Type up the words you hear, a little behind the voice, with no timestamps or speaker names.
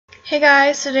Hey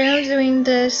guys, today I'm doing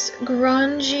this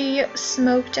grungy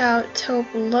smoked out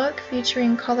taupe look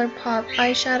featuring ColourPop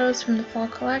eyeshadows from the fall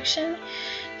collection.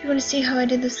 If you want to see how I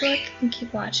did this look, then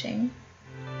keep watching.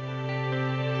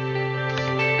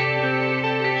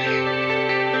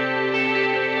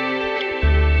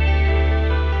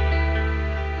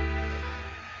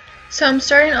 So I'm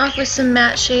starting off with some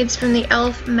matte shades from the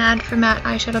e.l.f. Mad for Matte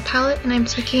eyeshadow palette, and I'm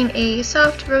taking a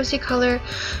soft rosy color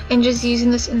and just using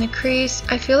this in the crease.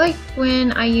 I feel like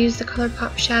when I use the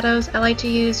ColourPop shadows, I like to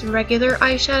use regular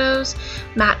eyeshadows,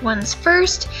 matte ones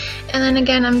first, and then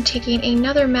again I'm taking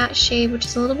another matte shade which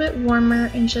is a little bit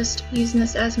warmer and just using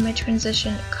this as my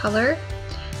transition color.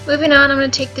 Moving on, I'm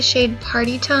going to take the shade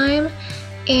Party Time,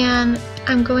 and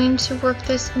I'm going to work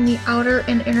this in the outer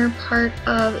and inner part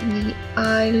of the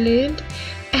eyelid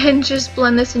and just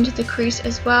blend this into the crease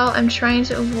as well. I'm trying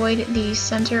to avoid the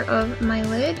center of my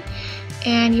lid,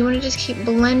 and you want to just keep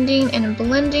blending and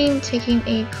blending, taking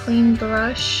a clean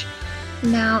brush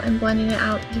now and blending it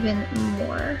out even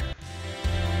more.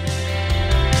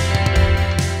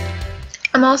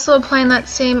 I'm also applying that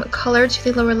same color to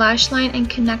the lower lash line and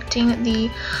connecting the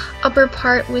upper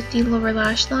part with the lower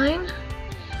lash line.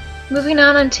 Moving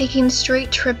on, I'm taking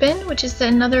straight Trippin, which is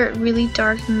another really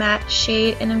dark matte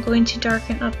shade, and I'm going to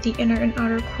darken up the inner and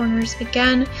outer corners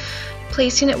again,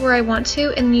 placing it where I want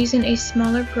to and using a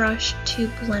smaller brush to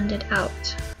blend it out.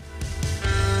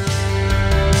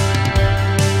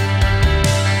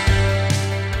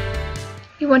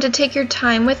 You want to take your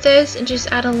time with this and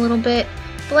just add a little bit,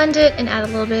 blend it, and add a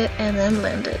little bit, and then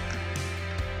blend it.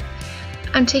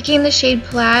 I'm taking the shade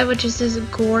Plaid, which is this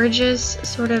gorgeous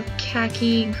sort of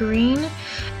khaki green,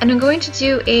 and I'm going to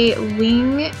do a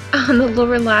wing on the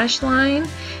lower lash line,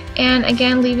 and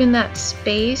again leaving that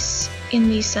space in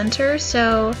the center,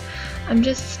 so I'm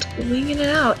just winging it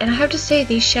out. And I have to say,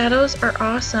 these shadows are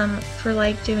awesome for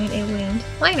like doing a winged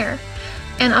liner,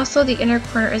 and also the inner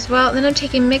corner as well. Then I'm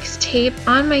taking mixed tape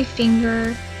on my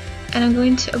finger, and I'm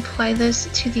going to apply this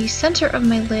to the center of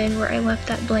my lid where I left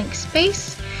that blank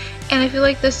space. And I feel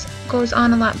like this goes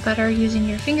on a lot better using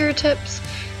your fingertips,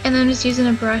 and then just using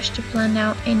a brush to blend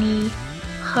out any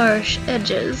harsh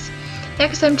edges.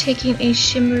 Next, I'm taking a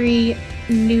shimmery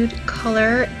nude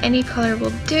color, any color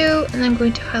will do, and I'm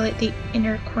going to highlight the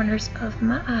inner corners of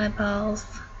my eyeballs.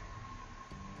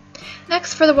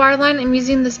 Next, for the waterline, I'm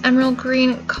using this emerald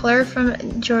green color from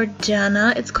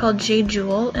Jordana. It's called Jade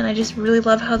Jewel, and I just really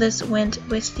love how this went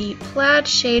with the Plaid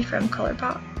shade from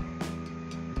ColourPop.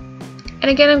 And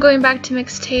again, I'm going back to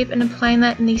mixed tape and applying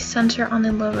that in the center on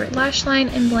the lower lash line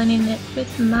and blending it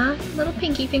with my little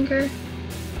pinky finger.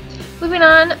 Moving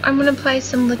on, I'm going to apply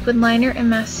some liquid liner and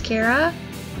mascara.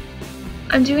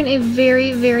 I'm doing a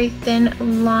very, very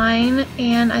thin line,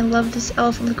 and I love this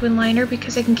e.l.f. liquid liner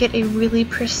because I can get a really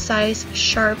precise,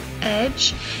 sharp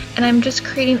edge. And I'm just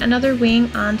creating another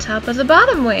wing on top of the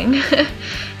bottom wing.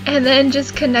 And then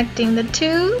just connecting the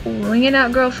two, wing it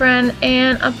out girlfriend,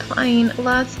 and applying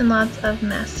lots and lots of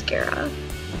mascara.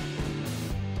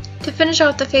 To finish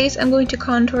off the face, I'm going to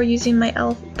contour using my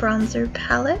e.l.f. bronzer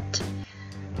palette.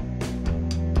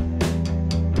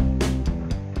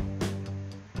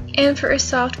 And for a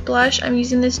soft blush, I'm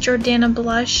using this Jordana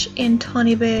blush in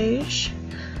tawny beige.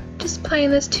 Just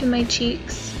applying this to my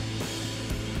cheeks.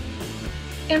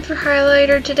 And for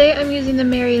highlighter today, I'm using the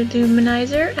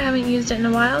lou-manizer. I haven't used it in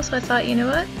a while, so I thought, you know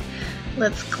what?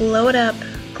 Let's glow it up,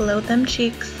 glow them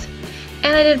cheeks.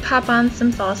 And I did pop on some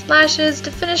false lashes.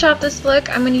 To finish off this look,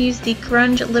 I'm going to use the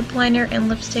Grunge lip liner and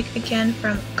lipstick again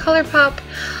from ColourPop.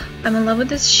 I'm in love with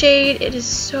this shade. It is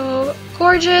so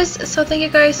gorgeous. So thank you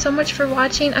guys so much for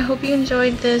watching. I hope you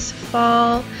enjoyed this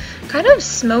fall kind of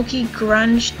smoky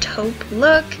grunge taupe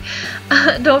look.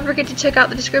 Don't forget to check out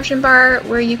the description bar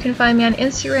where you can find me on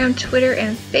Instagram, Twitter,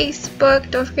 and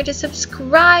Facebook. Don't forget to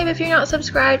subscribe if you're not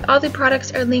subscribed. All the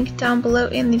products are linked down below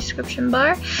in the description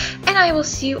bar. And I will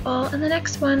see you all in the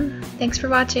next one. Thanks for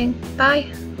watching.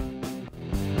 Bye.